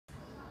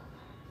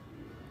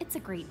It's a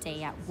great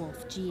day at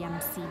Wolfe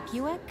GMC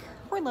Buick.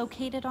 We're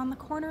located on the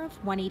corner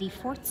of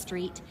 184th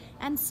Street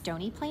and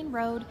Stony Plain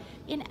Road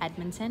in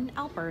Edmonton,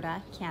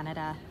 Alberta,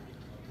 Canada.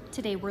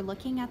 Today we're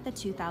looking at the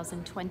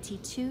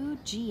 2022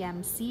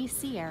 GMC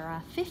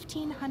Sierra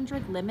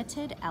 1500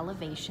 Limited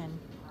Elevation.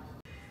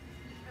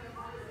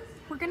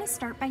 We're going to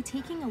start by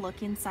taking a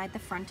look inside the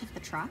front of the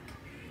truck.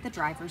 The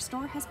driver's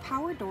door has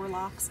power door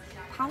locks,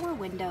 power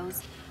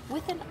windows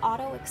with an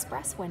auto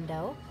express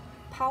window,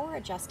 power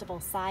adjustable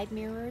side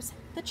mirrors,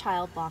 the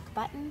child lock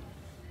button,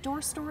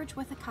 door storage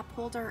with a cup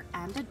holder,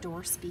 and a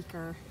door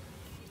speaker.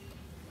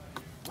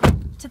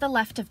 To the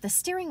left of the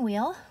steering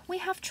wheel, we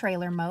have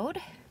trailer mode.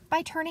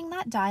 By turning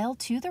that dial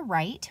to the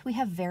right, we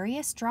have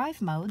various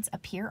drive modes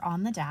appear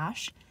on the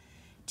dash.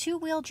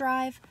 Two-wheel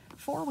drive,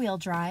 four-wheel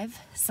drive,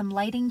 some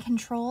lighting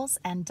controls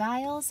and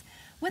dials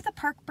with a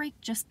park brake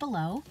just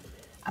below,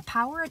 a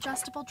power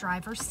adjustable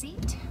driver's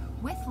seat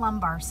with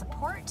lumbar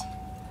support.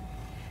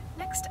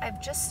 Next, I've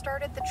just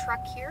started the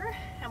truck here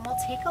and we'll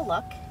take a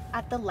look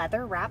at the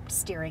leather-wrapped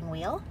steering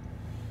wheel.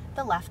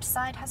 The left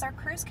side has our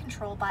cruise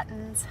control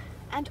buttons,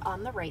 and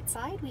on the right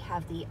side we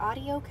have the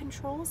audio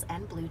controls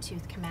and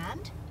Bluetooth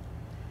command.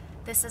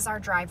 This is our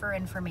driver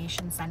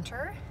information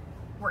center.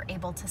 We're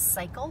able to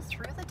cycle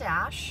through the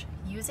dash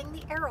using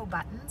the arrow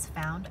buttons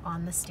found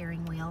on the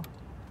steering wheel.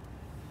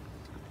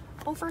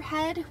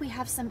 Overhead, we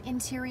have some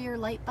interior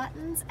light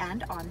buttons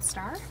and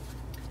OnStar.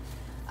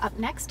 Up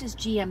next is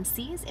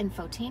GMC's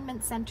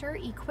infotainment center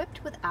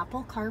equipped with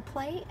Apple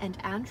CarPlay and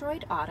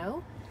Android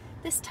Auto.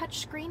 This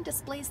touchscreen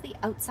displays the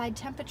outside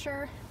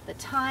temperature, the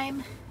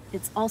time.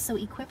 It's also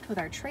equipped with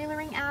our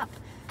trailering app,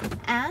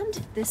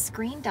 and this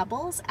screen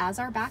doubles as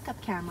our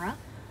backup camera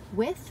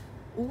with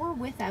or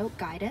without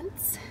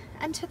guidance.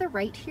 And to the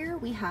right here,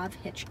 we have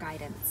hitch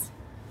guidance.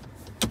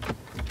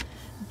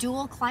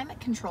 Dual climate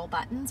control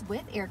buttons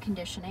with air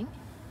conditioning,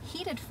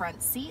 heated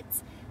front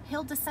seats,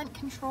 hill descent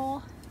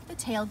control, the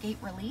tailgate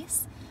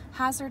release,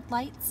 hazard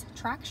lights,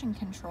 traction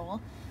control,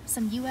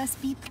 some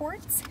USB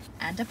ports,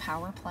 and a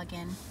power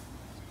plug-in.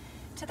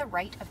 To the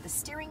right of the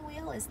steering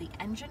wheel is the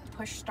engine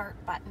push start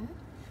button.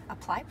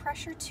 Apply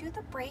pressure to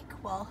the brake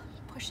while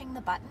pushing the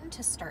button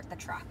to start the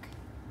truck.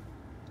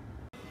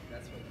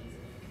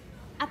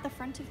 At the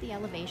front of the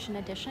Elevation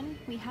Edition,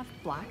 we have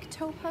black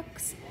tow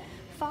hooks,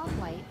 fog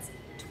lights,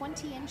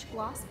 20-inch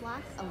gloss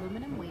black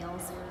aluminum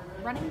wheels,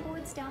 running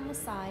boards down the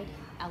side,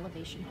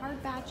 Elevation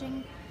hard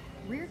badging,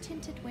 rear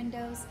tinted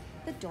windows.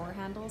 The door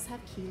handles have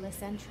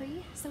keyless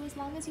entry, so as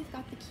long as you've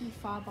got the key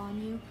fob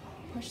on you,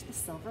 push the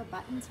silver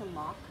button to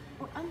lock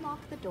or unlock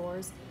the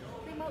doors,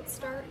 remote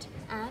start,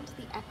 and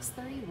the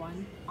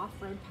X31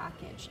 Offroad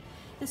package.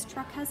 This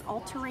truck has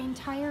all-terrain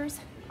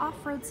tires,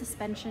 off-road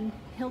suspension,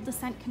 hill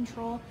descent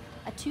control,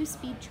 a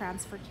 2-speed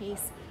transfer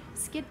case,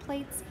 skid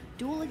plates,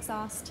 dual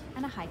exhaust,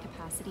 and a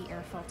high-capacity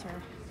air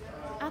filter.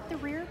 At the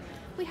rear,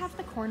 we have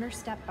the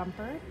CornerStep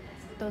bumper.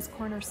 Those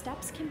corner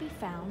steps can be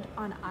found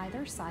on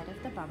either side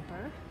of the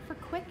bumper for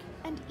quick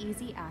and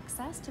easy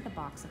access to the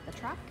box of the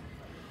truck.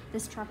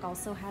 This truck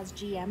also has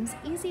GM's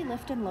easy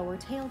lift and lower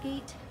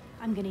tailgate.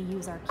 I'm going to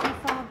use our key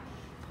fob,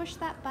 push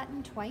that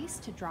button twice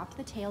to drop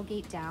the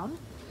tailgate down.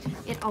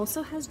 It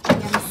also has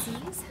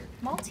GMC's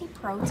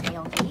MultiPro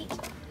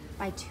tailgate.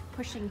 By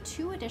pushing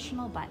 2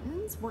 additional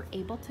buttons, we're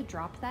able to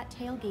drop that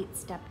tailgate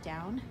step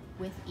down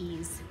with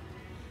ease.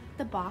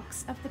 The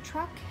box of the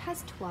truck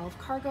has 12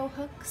 cargo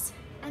hooks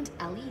and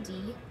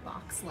LED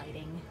box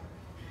lighting.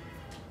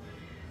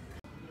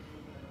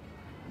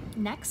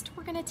 Next,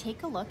 we're going to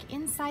take a look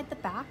inside the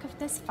back of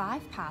this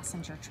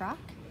 5-passenger truck.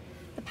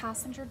 The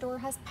passenger door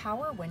has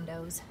power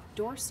windows,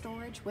 door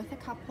storage with a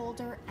cup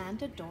holder,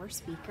 and a door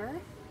speaker.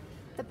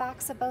 The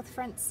backs of both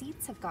front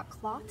seats have got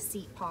cloth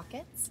seat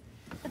pockets.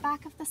 The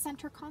back of the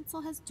center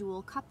console has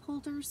dual cup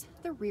holders,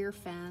 the rear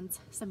fans,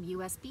 some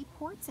USB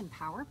ports and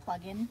power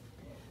plug-in,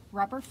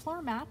 rubber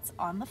floor mats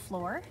on the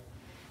floor.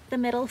 The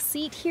middle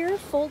seat here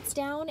folds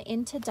down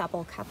into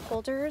double cup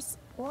holders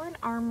or an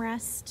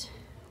armrest.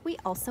 We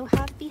also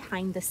have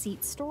behind the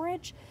seat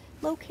storage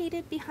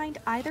located behind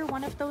either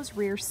one of those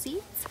rear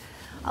seats,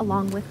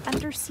 along with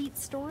under seat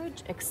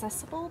storage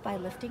accessible by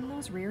lifting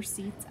those rear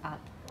seats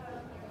up.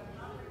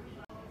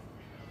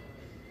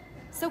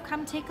 So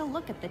come take a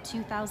look at the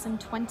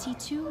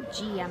 2022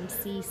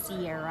 GMC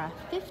Sierra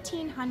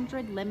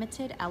 1500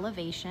 Limited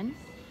Elevation,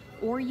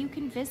 or you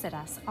can visit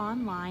us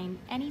online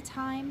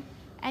anytime,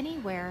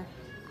 anywhere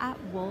at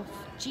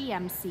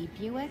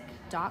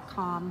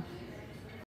wolfegmcbuick.com.